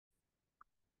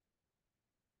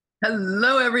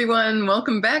Hello, everyone.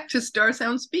 Welcome back to Star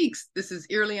Sound Speaks. This is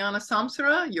Irliana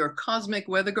Samsara, your cosmic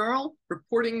weather girl,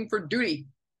 reporting for duty.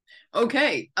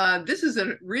 Okay, this is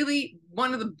really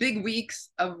one of the big weeks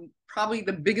of probably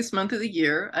the biggest month of the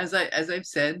year, as I've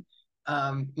said.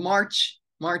 March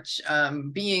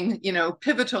being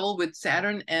pivotal with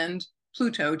Saturn and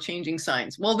Pluto changing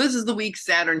signs. Well, this is the week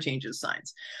Saturn changes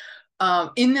signs.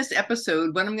 In this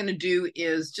episode, what I'm going to do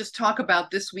is just talk about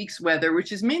this week's weather,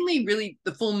 which is mainly really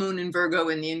the full moon in Virgo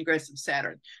and the ingress of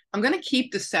Saturn. I'm going to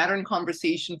keep the Saturn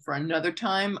conversation for another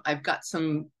time. I've got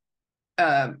some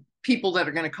people that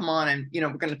are going to come on and,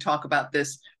 we're going to talk about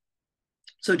this.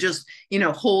 So just,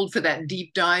 hold for that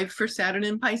deep dive for Saturn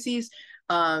in Pisces.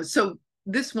 So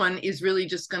this one is really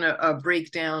just going to break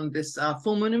down this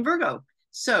full moon in Virgo.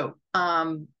 So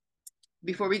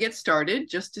before we get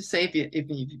started, just to say, if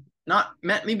you've not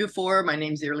met me before, my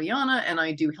name's Irliana, and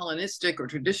I do Hellenistic or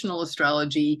traditional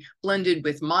astrology blended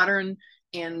with modern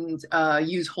and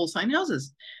use whole sign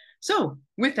houses. So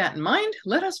with that in mind,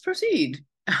 let us proceed.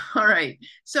 All right.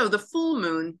 So the full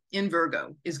moon in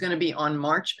Virgo is going to be on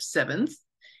March 7th.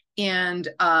 And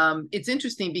it's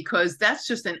interesting because that's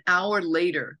just an hour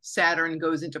later, Saturn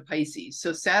goes into Pisces.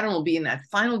 So Saturn will be in that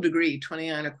final degree,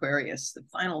 29 Aquarius, the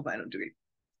final degree.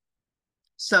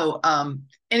 So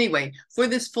anyway, for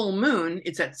this full moon,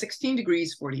 it's at 16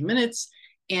 degrees, 40 minutes.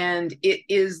 And it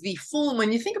is the full,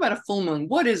 when you think about a full moon,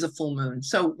 what is a full moon?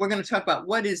 So we're going to talk about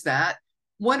what is that?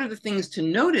 What are the things to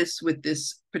notice with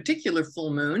this particular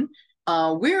full moon?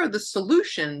 Where are the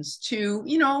solutions to,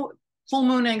 full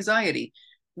moon anxiety?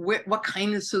 What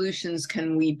kind of solutions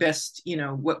can we best,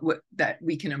 what that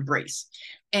we can embrace?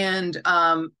 And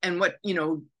what,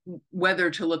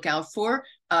 whether to look out for,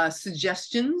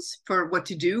 suggestions for what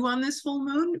to do on this full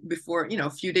moon before, a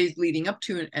few days leading up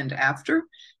to and after.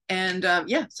 And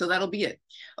yeah, so that'll be it.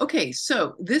 Okay,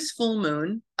 so this full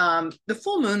moon, the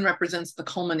full moon represents the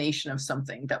culmination of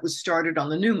something that was started on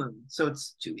the new moon. So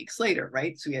it's 2 weeks later,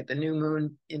 right? So we had the new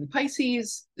moon in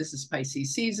Pisces. This is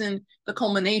Pisces season. The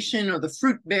culmination or the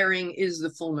fruit bearing is the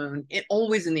full moon,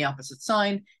 always in the opposite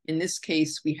sign. In this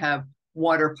case, we have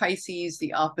water Pisces.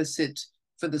 The opposite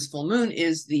for this full moon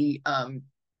is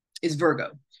is Virgo.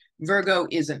 Virgo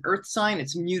is an earth sign.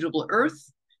 It's mutable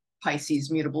earth. Pisces,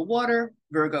 mutable water.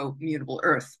 Virgo, mutable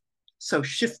earth. So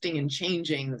shifting and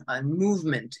changing and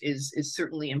movement is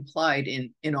certainly implied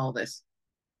in all this.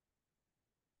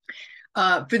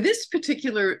 For this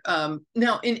particular,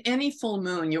 now in any full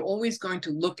moon, you're always going to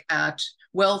look at,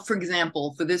 well, for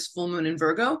example, for this full moon in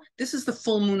Virgo, this is the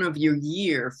full moon of your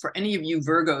year for any of you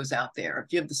Virgos out there.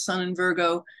 If you have the sun in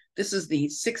Virgo, this is the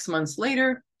 6 months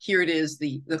later. Here it is,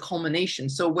 the culmination.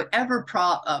 So whatever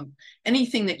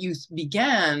anything that you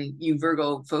began, you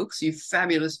Virgo folks, you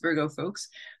fabulous Virgo folks,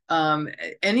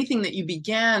 anything that you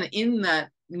began in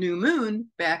that new moon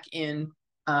back in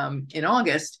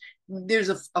August, there's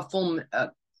a full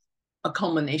a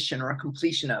culmination or a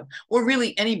completion of, or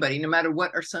really anybody, no matter what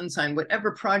our sun sign,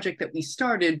 whatever project that we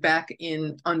started back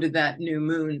in under that new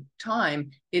moon time,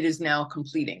 it is now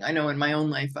completing. I know in my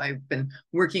own life, I've been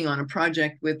working on a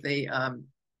project with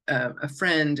a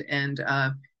friend and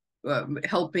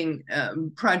helping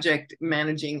project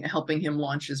managing, helping him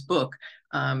launch his book.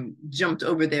 Jumped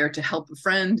over there to help a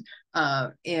friend,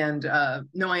 and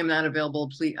no, I am not available.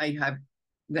 Please, I have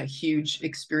that huge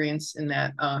experience in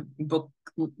that book,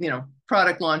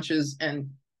 product launches and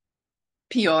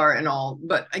PR and all,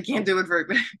 but I can't do it for,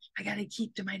 I got to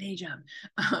keep to my day job.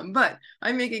 But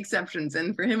I make exceptions.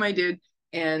 And for him, I did.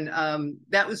 And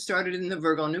that was started in the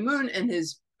Virgo new moon, and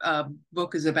his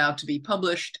book is about to be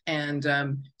published. And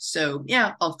so,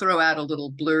 yeah, I'll throw out a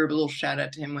little blurb, a little shout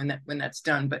out to him when that's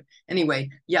done. But anyway,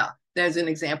 yeah, there's an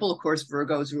example. Of course,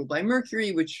 Virgo is ruled by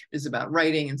Mercury, which is about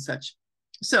writing and such.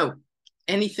 So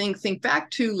anything, think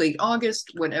back to late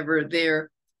August, whatever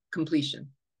their completion.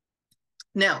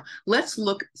 Now, let's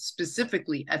look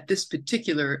specifically at this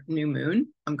particular new moon.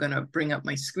 I'm going to bring up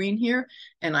my screen here,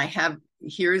 and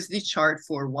here's the chart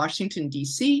for Washington,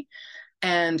 D.C.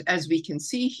 And as we can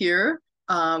see here,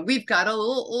 we've got a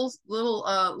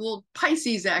little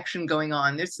Pisces action going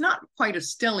on. It's not quite a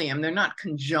stellium. They're not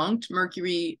conjunct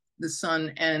Mercury, the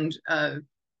sun, and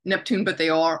Neptune, but they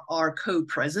are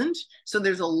co-present. So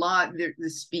there's a lot that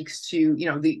this speaks to,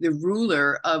 the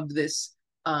ruler of this,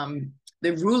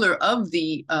 the ruler of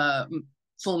the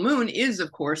full moon is,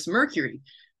 of course, Mercury.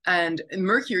 And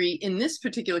Mercury, in this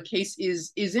particular case,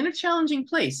 is in a challenging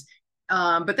place.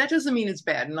 But that doesn't mean it's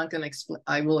bad. I'm not going to explain.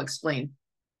 I will explain.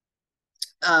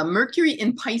 Mercury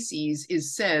in Pisces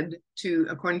is said to,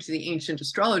 according to the ancient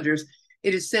astrologers,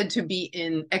 it is said to be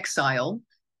in exile.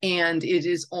 And it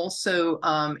is also,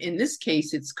 in this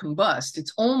case, it's combust.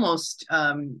 It's almost,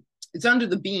 it's under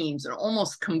the beams and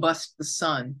almost combust the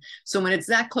sun. So when it's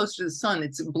that close to the sun,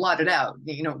 it's blotted out.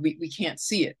 You know, we can't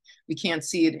see it. We can't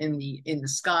see it in the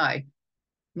sky.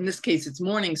 In this case, it's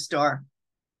morning star.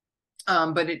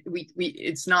 But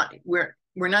it's not, we're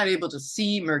not able to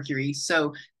see Mercury.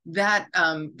 So that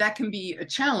can be a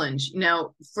challenge.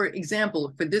 Now, for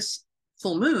example, for this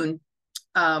full moon,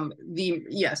 so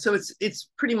it's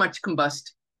pretty much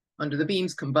combust under the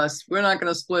beams, combust. We're not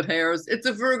going to split hairs. It's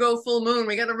a Virgo full moon.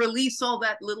 We got to release all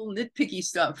that little nitpicky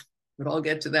stuff, but I'll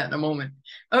get to that in a moment.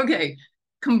 Okay,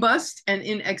 combust and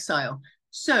in exile.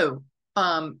 So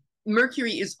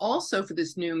Mercury is also, for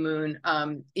this new moon,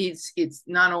 it's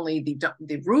not only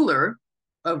the ruler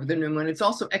of the new moon, it's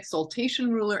also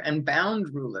exaltation ruler and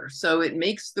bound ruler. So it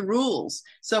makes the rules.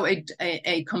 So a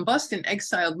combust and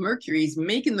exiled Mercury is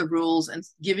making the rules and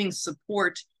giving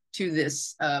support to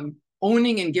this,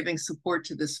 owning and giving support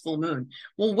to this full moon.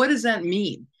 Well, what does that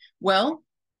mean? Well,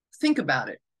 think about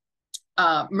it.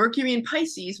 Mercury in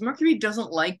Pisces, Mercury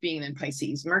doesn't like being in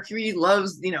Pisces. Mercury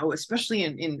loves, especially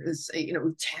in this,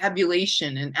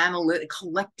 tabulation and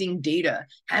collecting data,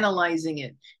 analyzing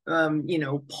it,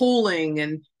 polling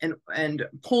and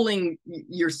polling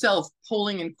yourself,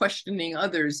 polling and questioning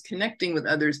others, connecting with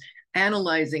others,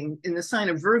 analyzing. In the sign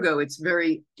of Virgo, it's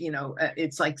very,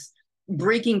 it's like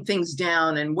breaking things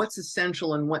down and what's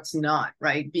essential and what's not,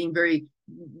 right? Being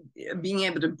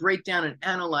able to break down and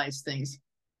analyze things.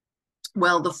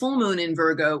 Well, the full moon in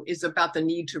Virgo is about the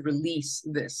need to release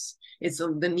this. It's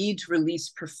the need to release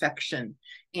perfection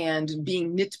and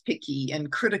being nitpicky and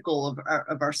critical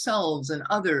of ourselves and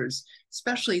others,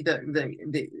 especially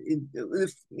the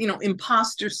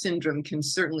imposter syndrome can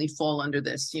certainly fall under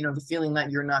this, the feeling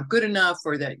that you're not good enough,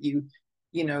 or that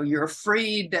you're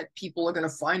afraid that people are going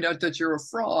to find out that you're a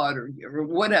fraud or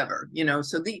whatever,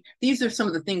 so these are some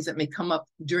of the things that may come up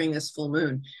during this full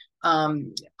moon.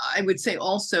 I would say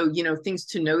also, things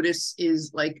to notice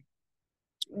is like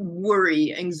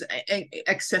worry,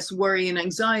 excess worry and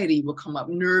anxiety will come up,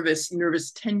 nervous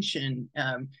tension.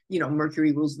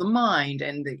 Mercury rules the mind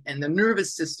and the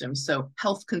nervous system. So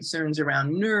health concerns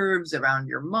around nerves, around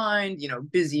your mind,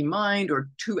 busy mind or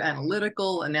too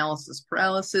analytical, analysis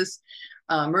paralysis.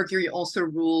 Mercury also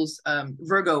rules,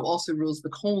 Virgo also rules the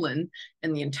colon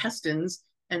and the intestines.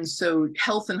 And so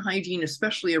health and hygiene,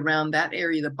 especially around that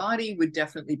area of the body, would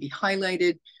definitely be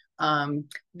highlighted.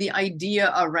 The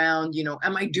idea around,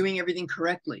 am I doing everything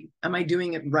correctly? Am I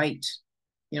doing it right?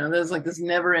 There's like this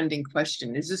never ending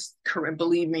question. Is this correct?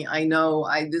 Believe me, I know,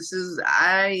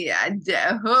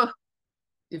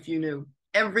 if you knew,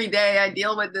 every day I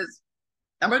deal with this.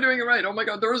 Am I doing it right? Oh my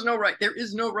God, there is no right. There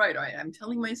is no right. I'm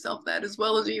telling myself that as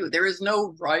well as you. There is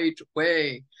no right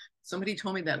way. Somebody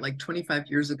told me that like 25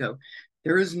 years ago.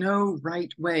 There is no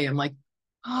right way. I'm like,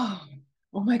 oh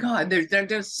my God,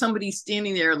 there's somebody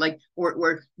standing there, like,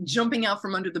 or jumping out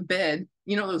from under the bed.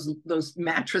 Those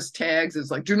mattress tags is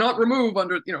like, do not remove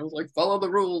under, like follow the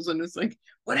rules. And it's like,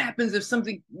 what happens if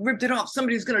something ripped it off?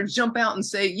 Somebody's going to jump out and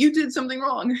say, you did something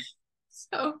wrong.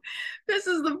 So this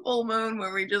is the full moon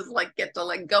where we just like get to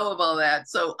let go of all that.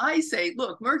 So I say,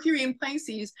 look, Mercury in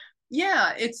Pisces,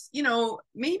 yeah, it's,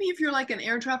 maybe if you're like an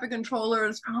air traffic controller,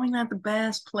 it's probably not the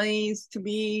best place to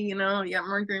be,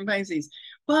 Mercury in Pisces.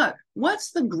 But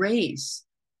what's the grace?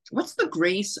 What's the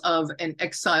grace of an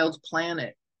exiled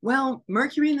planet? Well,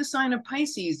 Mercury in the sign of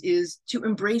Pisces is to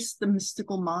embrace the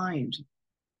mystical mind,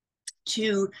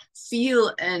 to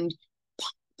feel and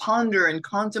ponder and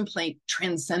contemplate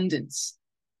transcendence,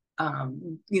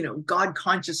 God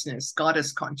consciousness,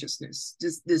 goddess consciousness,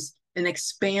 just an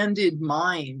expanded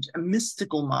mind, a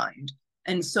mystical mind.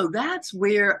 And so that's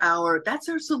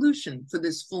our solution for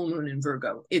this full moon in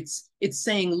Virgo. It's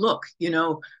saying, look,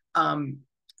 the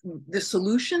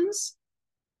solutions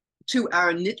to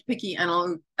our nitpicky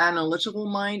analytical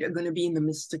mind are going to be in the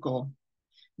mystical.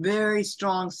 Very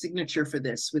strong signature for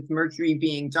this, with Mercury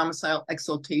being domicile,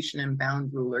 exaltation, and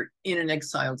bound ruler in an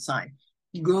exiled sign.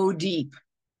 Go deep.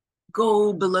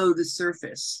 Go below the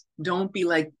surface. Don't be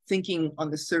like thinking on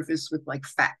the surface with like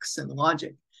facts and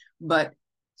logic, but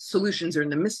solutions are in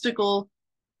the mystical,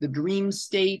 the dream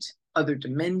state, other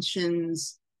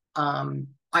dimensions.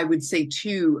 I would say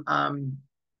too,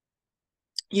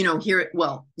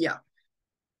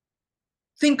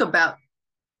 think about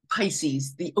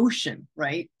Pisces, the ocean,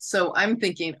 right? So I'm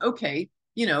thinking, okay,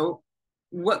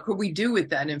 what could we do with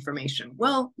that information?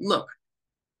 Well, look,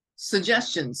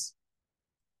 suggestions.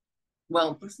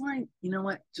 Well, before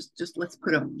just let's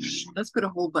put a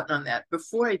hold button on that.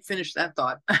 Before I finish that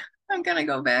thought, I'm gonna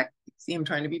go back. See, I'm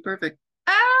trying to be perfect.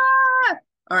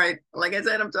 All right. Like I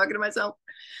said, I'm talking to myself.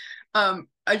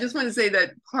 I just want to say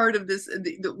that part of this,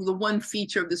 the one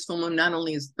feature of this full moon, not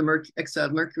only is the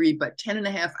exiled Mercury, but 10 and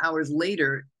a half hours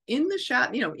later in the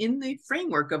shot, in the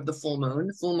framework of the full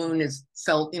moon is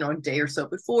felt, a day or so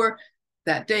before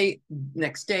that day,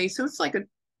 next day. So it's like a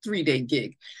 3-day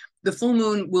gig. The full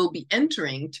moon will be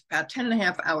entering about 10 and a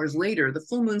half hours later. The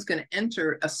full moon's going to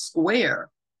enter a square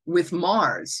with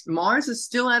Mars. Mars is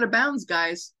still out of bounds,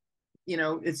 guys.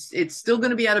 It's still going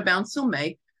to be out of bounds till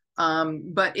May.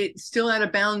 But it's still out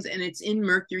of bounds, and it's in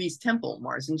Mercury's temple,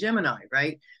 Mars and Gemini,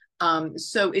 right?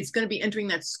 So it's going to be entering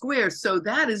that square. So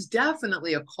that is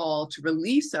definitely a call to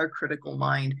release our critical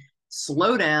mind,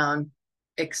 slow down,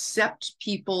 accept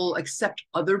people, accept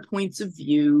other points of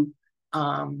view,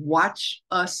 watch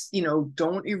us,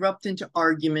 don't erupt into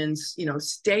arguments,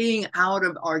 staying out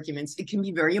of arguments. It can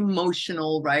be very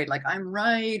emotional, right? Like I'm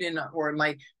right, or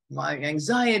my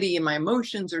anxiety and my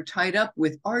emotions are tied up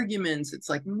with arguments. It's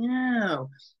like, no,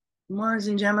 Mars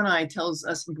and Gemini tells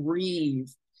us breathe.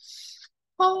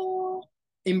 Oh,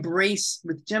 embrace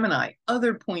with Gemini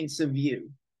other points of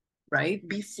view, right?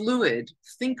 Be fluid,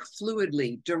 think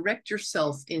fluidly, direct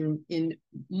yourself in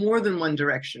more than one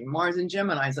direction. Mars and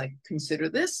Gemini is like, consider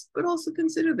this, but also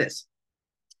consider this.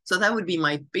 So that would be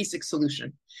my basic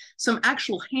solution. Some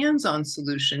actual hands-on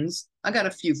solutions, I got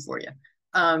a few for you.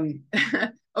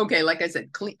 Okay, like I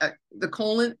said, clean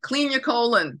your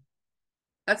colon.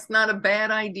 That's not a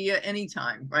bad idea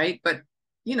anytime, right? But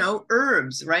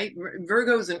herbs, right?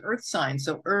 Virgo is an earth sign,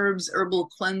 so herbs, herbal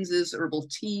cleanses, herbal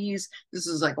teas. This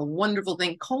is like a wonderful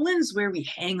thing. Colon is where we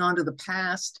hang on to the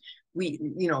past. We,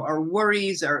 our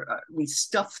worries, we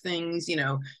stuff things.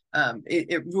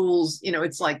 It rules.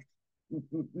 It's like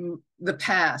the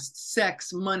past,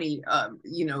 sex, money,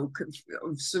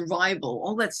 survival,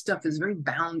 all that stuff is very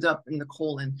bound up in the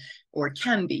colon, or it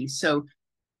can be. So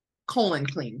colon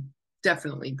clean,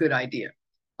 definitely good idea.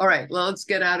 All right, well, let's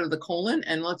get out of the colon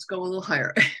and let's go a little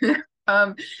higher.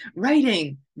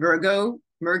 Writing, Virgo,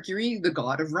 Mercury, the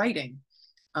god of writing.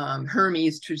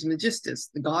 Hermes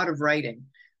Trismegistus, the god of writing.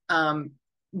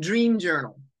 Dream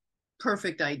journal,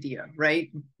 perfect idea,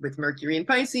 right? With Mercury in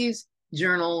Pisces,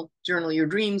 journal your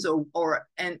dreams,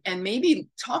 and maybe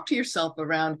talk to yourself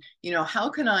around, how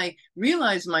can I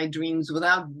realize my dreams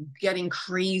without getting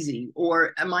crazy?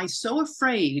 Or am I so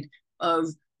afraid of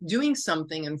doing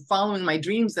something and following my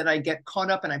dreams that I get caught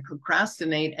up and I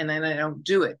procrastinate, and then I don't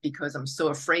do it because I'm so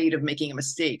afraid of making a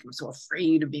mistake. I'm so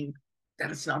afraid of that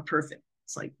it's not perfect.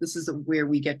 It's like, this is where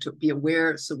we get to be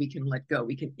aware so we can let go.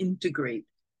 We can integrate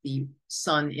the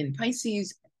sun in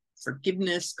Pisces,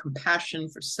 forgiveness, compassion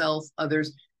for self,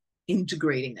 others,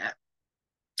 integrating that.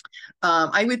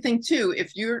 I would think too,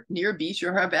 if you're near a beach,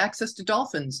 you have access to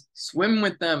dolphins, swim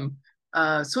with them,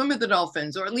 swim with the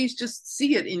dolphins, or at least just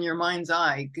see it in your mind's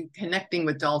eye, connecting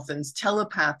with dolphins,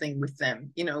 telepathing with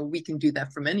them. We can do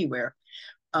that from anywhere.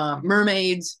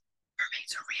 Mermaids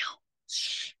are real.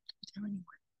 Shh, don't tell anyone.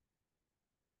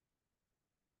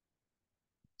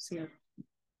 See it?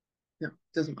 No,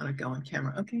 doesn't want to go on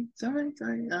camera. Okay, sorry,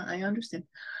 I understand.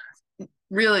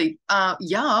 Really,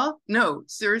 yeah, no,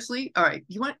 seriously. All right,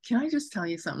 can I just tell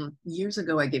you something? Years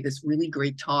ago, I gave this really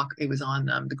great talk. It was on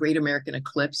the Great American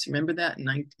Eclipse. Remember that?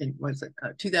 In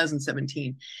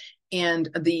 2017. And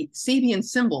the Sabian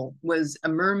symbol was a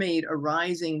mermaid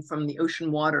arising from the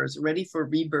ocean waters, ready for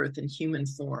rebirth in human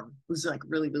form. It was like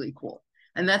really, really cool.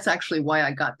 And that's actually why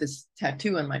I got this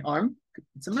tattoo on my arm.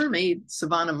 It's a mermaid,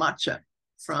 Savannah Macha,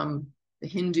 from the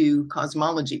Hindu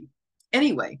cosmology.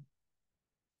 Anyway,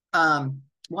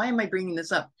 why am I bringing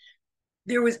this up?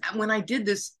 When I did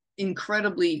this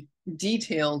incredibly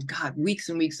detailed, weeks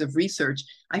and weeks of research,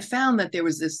 I found that there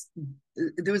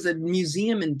was a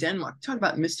museum in Denmark. Talk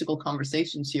about mystical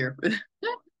conversations here.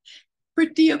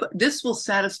 This will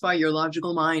satisfy your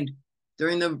logical mind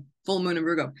during the full moon of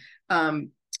Virgo.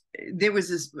 There was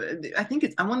this,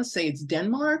 I want to say it's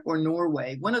Denmark or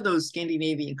Norway, one of those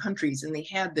Scandinavian countries, and they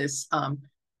had this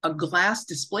a glass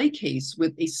display case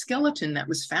with a skeleton that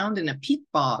was found in a peat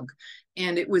bog,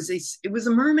 and it was a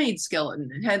mermaid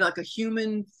skeleton. It had like a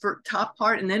human top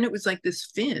part, and then it was like this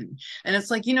fin. And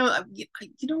it's like, you know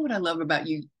what I love about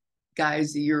you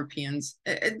guys, the Europeans,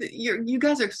 you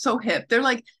guys are so hip. They're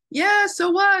like, yeah, so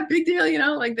what, big deal,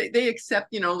 like they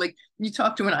accept, like you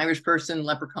talk to an Irish person,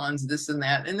 leprechauns, this and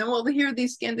that, and then they hear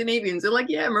these Scandinavians, they're like,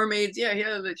 yeah, mermaids, yeah,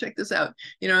 check this out.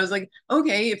 It's like,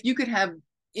 okay, if you could have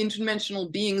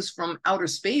interdimensional beings from outer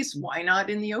space, why not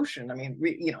in the ocean? I mean,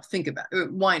 think about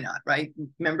it. Why not, right?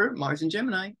 Remember, Mars and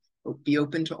Gemini, be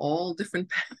open to all different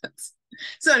paths.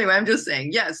 So anyway, I'm just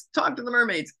saying, yes, talk to the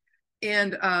mermaids.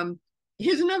 And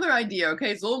here's another idea.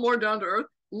 Okay, it's a little more down to earth.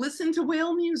 listen to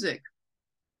whale music.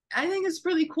 I think it's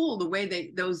pretty cool the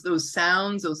way those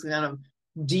sounds, those kind of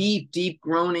deep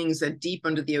groanings that deep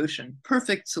under the ocean.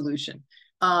 Perfect solution.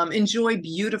 Enjoy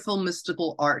beautiful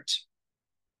mystical art.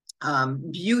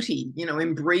 Beauty,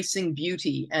 embracing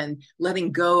beauty and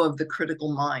letting go of the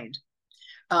critical mind.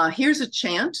 Here's a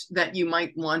chant that you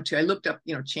might want to. I looked up,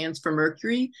 chants for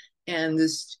Mercury, and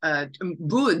this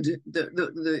Bud,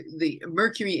 the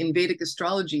Mercury in Vedic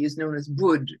astrology is known as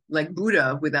Bud, like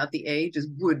Buddha without the A,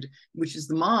 just Bud, which is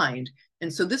the mind.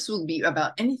 And so this will be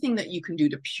about anything that you can do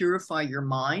to purify your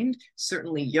mind.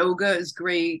 Certainly yoga is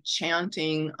great,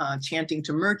 chanting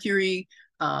to Mercury.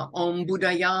 Om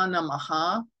Buddhaya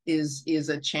Namaha is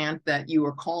a chant that you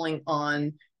are calling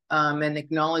on and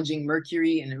acknowledging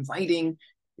Mercury and inviting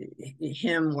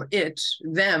him or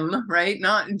them, right?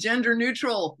 Not gender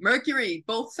neutral, Mercury,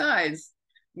 both sides.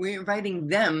 We're inviting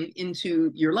them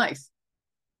into your life.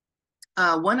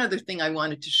 One other thing I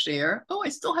wanted to share. Oh, I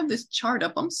still have this chart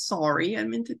up. I'm sorry. I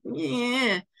meant to,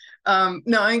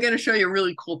 no, I'm going to show you a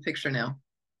really cool picture now.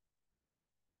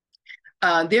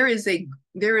 There is a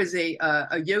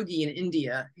yogi in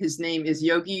India. His name is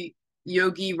Yogi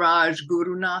Raj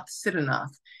Gurunath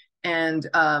Siddhanath. And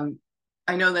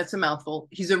I know that's a mouthful.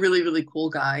 He's a really cool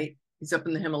guy. He's up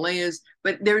in the Himalayas,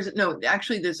 but there's an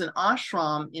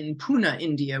ashram in Pune,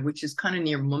 India, which is kind of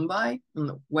near Mumbai on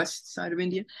the west side of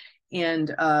India.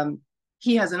 And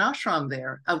he has an ashram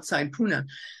there outside Pune.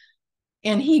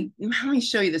 And let me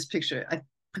show you this picture. I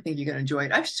think you're going to enjoy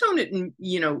it. I've shown it in,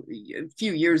 a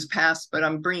few years past, but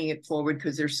I'm bringing it forward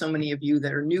because there's so many of you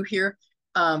that are new here.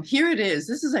 Here it is.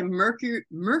 This is a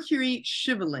mercury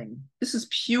shivaling. This is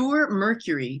pure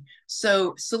mercury.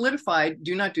 So solidified,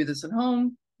 do not do this at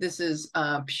home. This is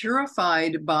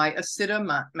purified by a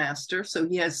Siddha master. So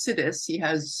he has siddhis. He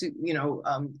has,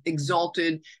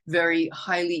 exalted, very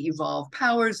highly evolved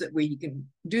powers that way he can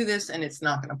do this, and it's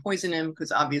not going to poison him,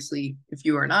 because obviously if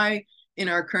you or I in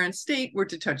our current state were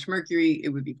to touch mercury, it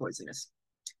would be poisonous.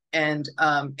 And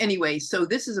anyway, so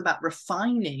this is about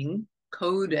refining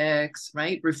codex,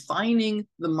 right? Refining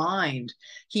the mind.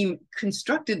 He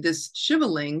constructed this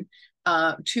shivaling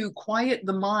to quiet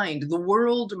the mind, the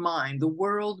world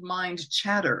mind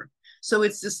chatter. So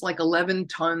it's this like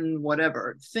 11-ton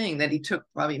whatever thing that he took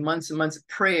probably months and months of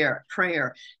prayer.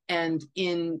 And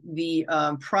in the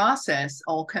process,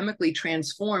 alchemically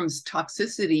transforms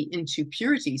toxicity into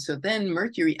purity. So then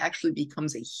mercury actually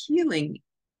becomes a healing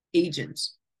agent.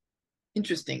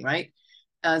 Interesting, right?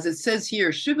 As it says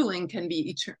here, shivaling can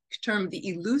be termed the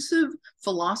elusive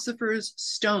philosopher's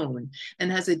stone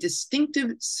and has a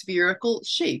distinctive spherical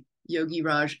shape, Yogi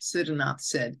Raj Siddhanath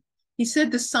said. He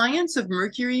said the science of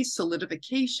mercury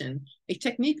solidification, a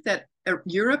technique that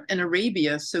Europe and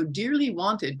Arabia so dearly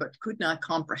wanted but could not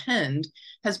comprehend,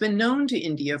 has been known to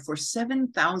India for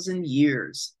 7,000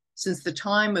 years, since the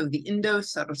time of the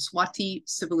Indo-Saraswati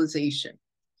civilization.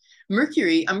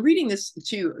 Mercury, I'm reading this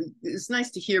too. It's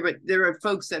nice to hear, but there are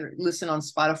folks that listen on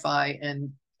Spotify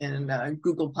and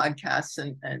Google Podcasts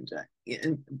and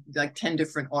like 10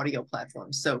 different audio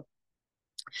platforms. So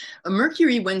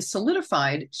mercury, when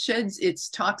solidified, sheds its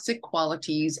toxic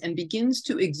qualities and begins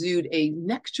to exude a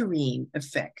nectarine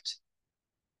effect.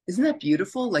 Isn't that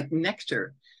beautiful? Like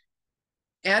nectar.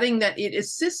 Adding that it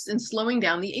assists in slowing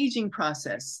down the aging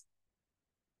process.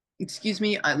 Excuse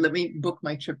me, let me book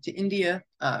my trip to India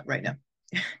right now.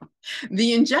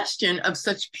 The ingestion of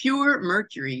such pure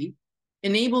mercury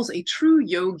enables a true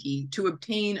yogi to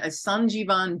obtain a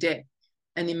Sanjivan De,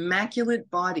 an immaculate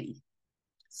body,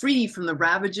 free from the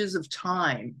ravages of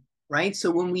time, right? So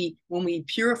when we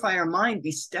purify our mind,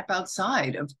 we step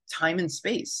outside of time and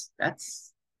space.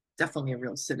 That's definitely a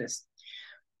real siddhist.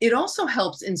 It also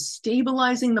helps in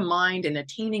stabilizing the mind and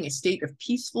attaining a state of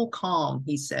peaceful calm,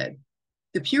 he said.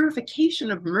 The purification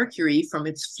of mercury from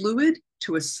its fluid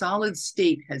to a solid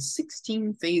state has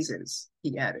 16 phases,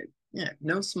 he added. Yeah,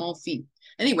 no small feat.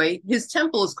 Anyway, his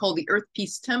temple is called the Earth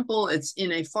Peace Temple. It's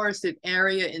in a forested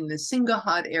area in the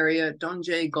Singhat area,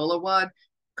 Donje Golawad,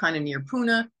 kind of near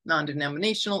Pune,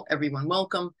 non-denominational, everyone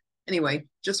welcome. Anyway,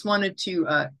 just wanted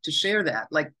to share that,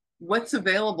 like what's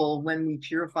available when we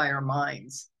purify our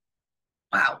minds.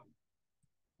 Wow.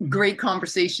 Great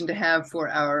conversation to have for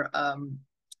our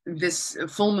this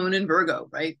full moon in Virgo,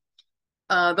 right?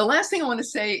 The last thing I want to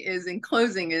say is in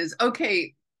closing is,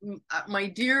 okay, my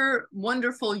dear,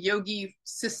 wonderful yogi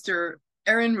sister,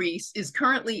 Erin Reese, is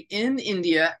currently in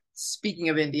India, speaking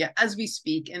of India, as we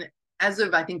speak. And as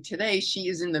of, I think today, she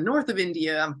is in the north of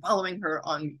India. I'm following her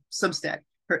on Substack,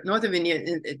 her north of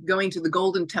India, going to the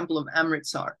Golden Temple of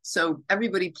Amritsar. So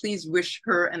everybody, please wish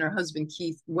her and her husband,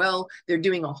 Keith, well. They're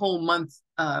doing a whole month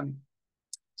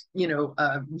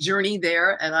journey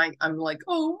there. And I'm like,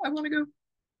 oh, I want to go.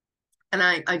 And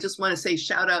I just want to say,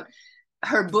 shout out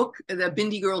her book, The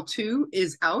Bindi Girl 2,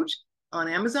 is out on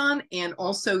Amazon. And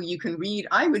also you can read,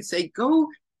 I would say,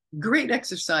 great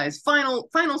exercise.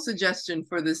 Final suggestion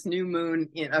for this new moon,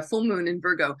 in a full moon in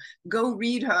Virgo. Go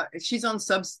read her. She's on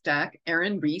Substack,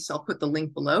 Erin Reese. I'll put the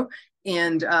link below.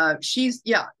 And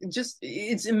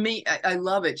it's amazing. I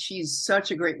love it. She's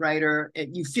such a great writer.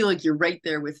 You feel like you're right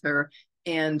there with her.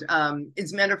 And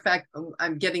as a matter of fact,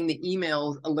 I'm getting the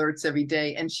email alerts every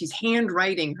day, and she's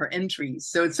handwriting her entries.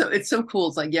 So it's so cool.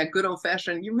 It's like, yeah, good old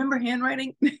fashioned. You remember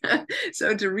handwriting?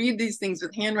 So to read these things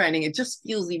with handwriting, it just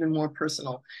feels even more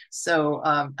personal. So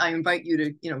I invite you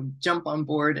to jump on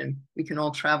board, and we can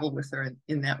all travel with her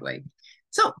in that way.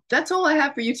 So that's all I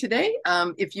have for you today.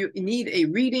 If you need a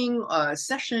reading,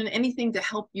 session, anything to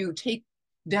help you take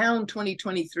down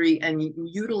 2023 and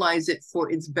utilize it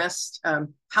for its best,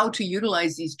 how to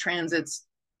utilize these transits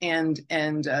and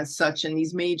such, and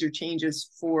these major changes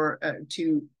for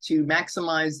to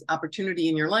maximize opportunity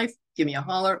in your life, give me a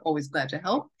holler. Always glad to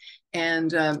help.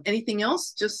 And anything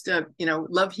else, just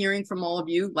love hearing from all of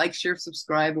you. Like, share,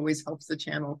 subscribe, always helps the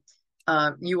channel.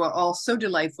 You are all so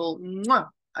delightful. Mwah!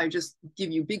 I just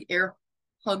give you big air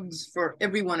hugs for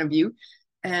every one of you,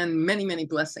 and many, many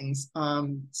blessings.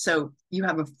 So you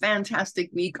have a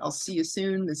fantastic week. I'll see you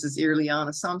soon. This is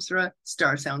Irliana Samsara,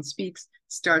 Star Sound Speaks,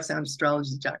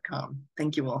 starsoundastrology.com.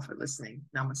 Thank you all for listening.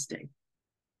 Namaste.